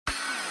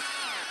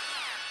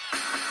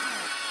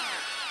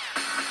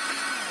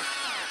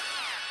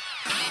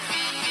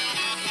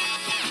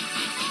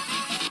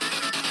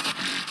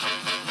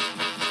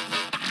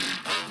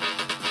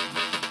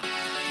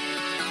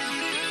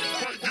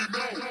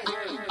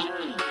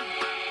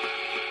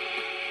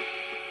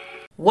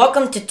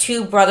Welcome to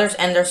Two Brothers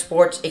and Their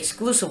Sports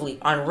exclusively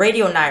on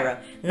Radio Naira,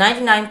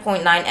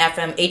 99.9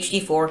 FM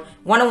HD4,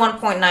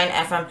 101.9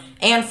 FM,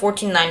 and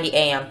 1490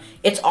 AM.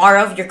 It's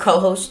Arav, your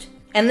co-host.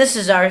 And this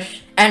is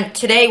Arsh. And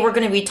today we're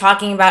going to be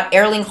talking about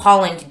Erling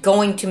Haaland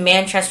going to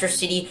Manchester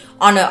City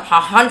on a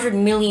 $100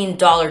 million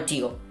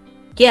deal.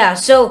 Yeah,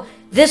 so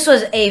this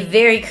was a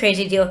very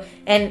crazy deal.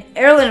 And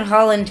Erling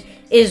Haaland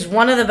is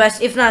one of the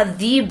best, if not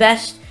the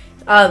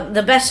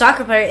best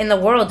soccer player in the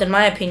world, in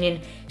my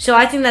opinion. So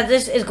I think that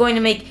this is going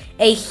to make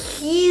a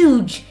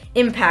huge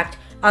impact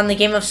on the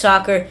game of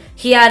soccer.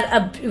 He had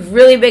a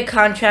really big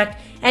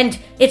contract, and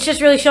it's just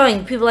really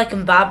showing people like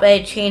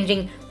Mbappe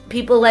changing,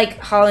 people like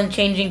Haaland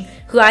changing,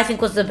 who I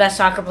think was the best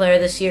soccer player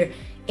this year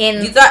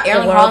in You thought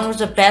Erling the world. Haaland was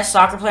the best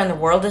soccer player in the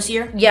world this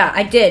year? Yeah,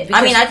 I did.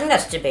 I think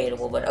that's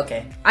debatable, but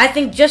okay. I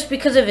think just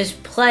because of his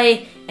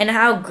play and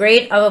how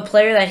great of a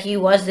player that he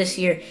was this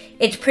year,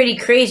 it's pretty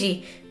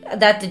crazy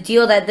that the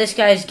deal that this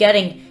guy is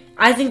getting,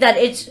 I think that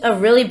it's a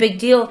really big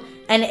deal,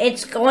 and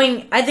it's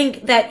going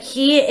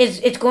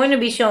to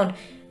be shown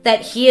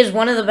that he is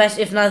one of the best,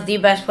 if not the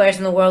best players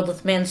in the world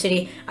with Man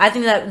City. I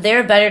think that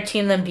they're a better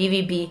team than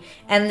BVB,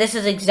 and this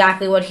is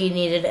exactly what he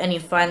needed, and he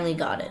finally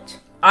got it.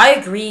 I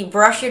agree.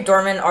 Borussia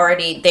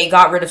Dortmund they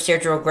got rid of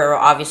Sergio Aguero,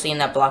 obviously, in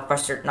that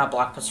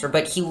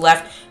but he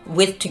left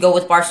to go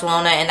with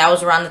Barcelona, and that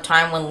was around the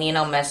time when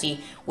Lionel Messi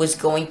was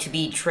going to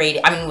be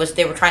traded.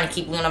 They were trying to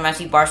keep Lionel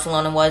Messi,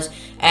 Barcelona was,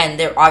 and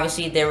there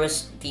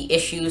was the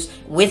issues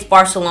with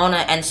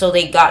Barcelona, and so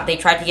they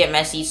tried to get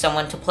Messi,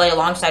 someone to play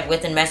alongside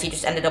with, and Messi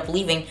just ended up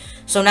leaving.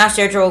 So now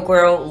Sergio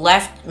Aguero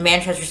left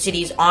Manchester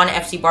City's on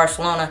FC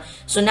Barcelona.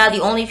 So now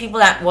the only people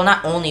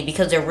not only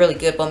because they're really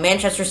good, but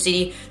Manchester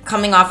City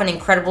coming off an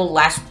incredible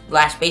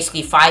last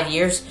basically 5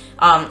 years,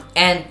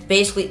 and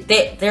basically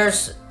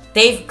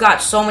they've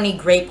got so many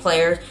great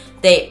players.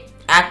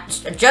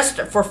 Just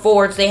for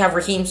forwards, they have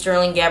Raheem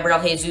Sterling,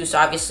 Gabriel Jesus,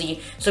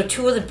 obviously. So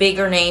two of the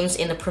bigger names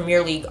in the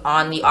Premier League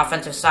on the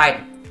offensive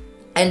side.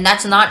 And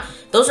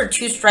those are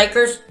two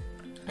strikers.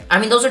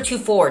 Those are two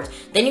forwards.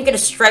 Then you get a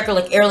striker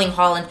like Erling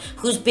Haaland,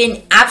 who's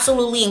been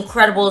absolutely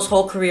incredible his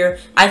whole career.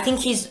 I think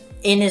he's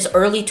in his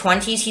early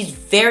 20s. He's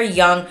very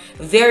young,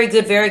 very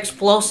good, very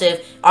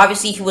explosive.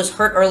 Obviously, he was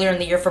hurt earlier in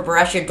the year for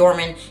Borussia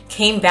Dortmund,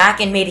 came back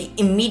and made an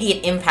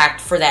immediate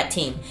impact for that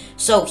team.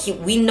 So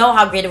we know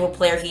how great of a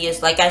player he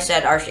is. Like I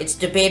said, Arsh, it's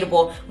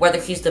debatable whether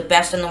he's the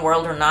best in the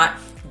world or not.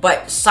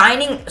 But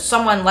signing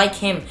someone like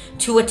him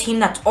to a team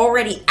that's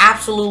already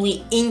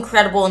absolutely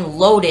incredible and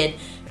loaded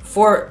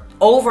for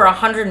over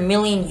 100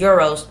 million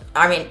euros,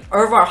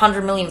 over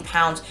 100 million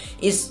pounds,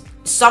 is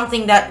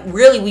something that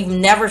really we've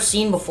never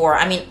seen before.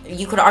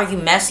 You could argue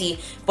Messi,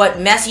 but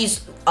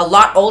Messi's a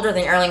lot older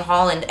than Erling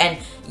Haaland,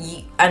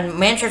 and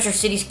Manchester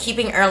City's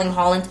keeping Erling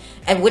Haaland,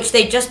 and which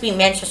they just beat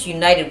Manchester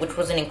United, which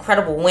was an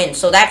incredible win.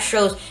 So that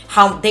shows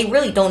how they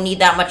really don't need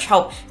that much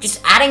help.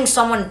 Just adding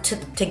someone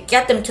to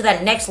get them to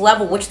that next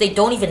level, which they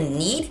don't even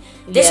need.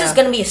 This is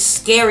going to be a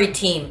scary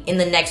team in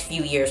the next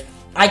few years.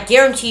 I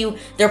guarantee you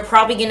they're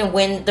probably going to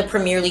win the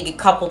Premier League a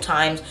couple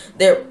times.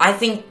 I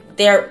think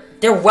they're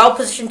well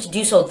positioned to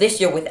do so this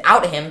year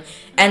without him,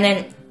 and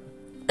then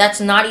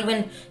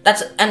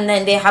and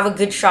then they have a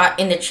good shot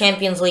in the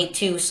Champions League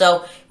too.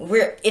 So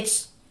I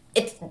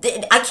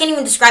can't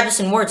even describe this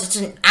in words. It's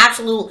an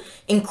absolute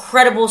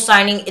incredible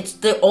signing. It's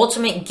the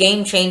ultimate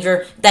game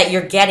changer that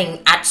you're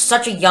getting at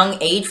such a young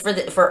age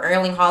for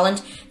Erling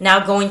Haaland. Now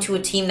going to a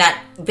team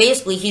that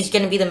basically he's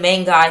going to be the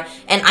main guy,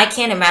 and I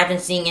can't imagine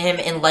seeing him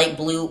in light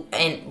blue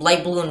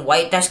and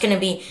white. That's going to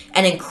be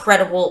an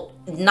incredible,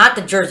 not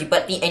the jersey,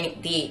 but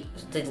the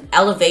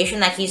elevation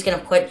that he's going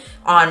to put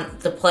on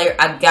the player,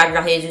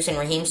 Gabriel Jesus and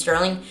Raheem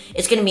Sterling.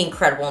 It's going to be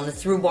incredible. And the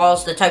through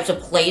balls, the types of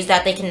plays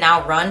that they can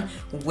now run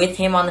with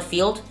him on the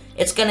field,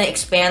 it's going to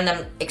expand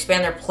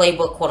their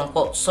playbook, quote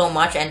unquote, so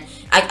much. And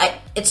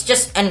it's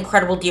just an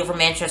incredible deal for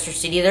Manchester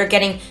City. They're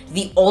getting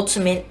the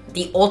ultimate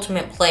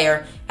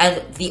player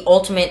and the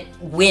ultimate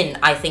win,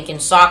 I think, in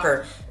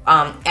soccer.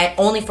 At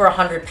only for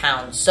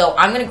 £100. So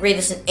I'm going to grade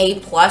this an A+.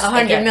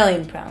 100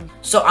 million pounds.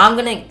 So I'm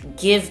going to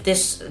give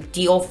this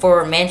deal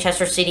for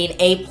Manchester City an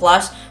A+.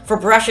 For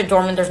Borussia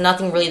Dortmund, there's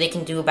nothing really they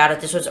can do about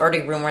it. This was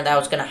already rumored that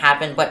was going to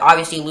happen, but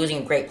obviously losing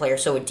a great player,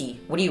 so a D.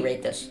 What do you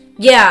rate this?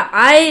 Yeah,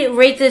 I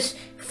rate this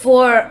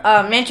for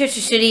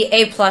Manchester City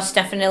A+,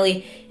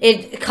 definitely.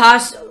 It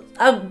costs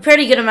a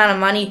pretty good amount of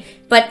money,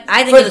 but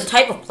I think for the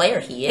type of player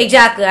he is.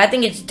 Exactly. I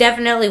think it's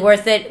definitely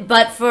worth it.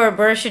 But for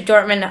Borussia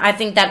Dortmund, I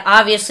think that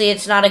obviously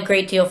it's not a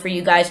great deal for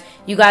you guys.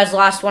 You guys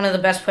lost one of the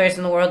best players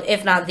in the world,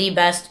 if not the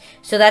best.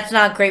 So that's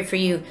not great for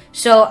you.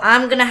 So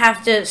I'm going to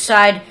have to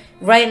side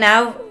right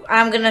now.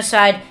 I'm going to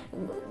side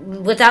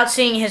without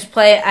seeing his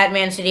play at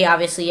Man City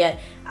obviously yet.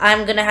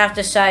 I'm going to have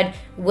to side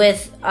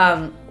with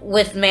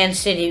Man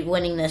City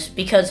winning this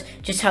because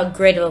just how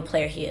great of a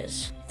player he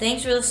is.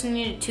 Thanks for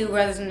listening to Two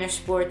Brothers and Their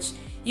Sports.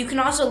 You can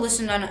also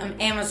listen on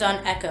Amazon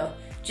Echo.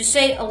 Just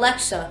say,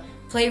 Alexa,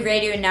 play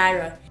Radio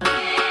Naira.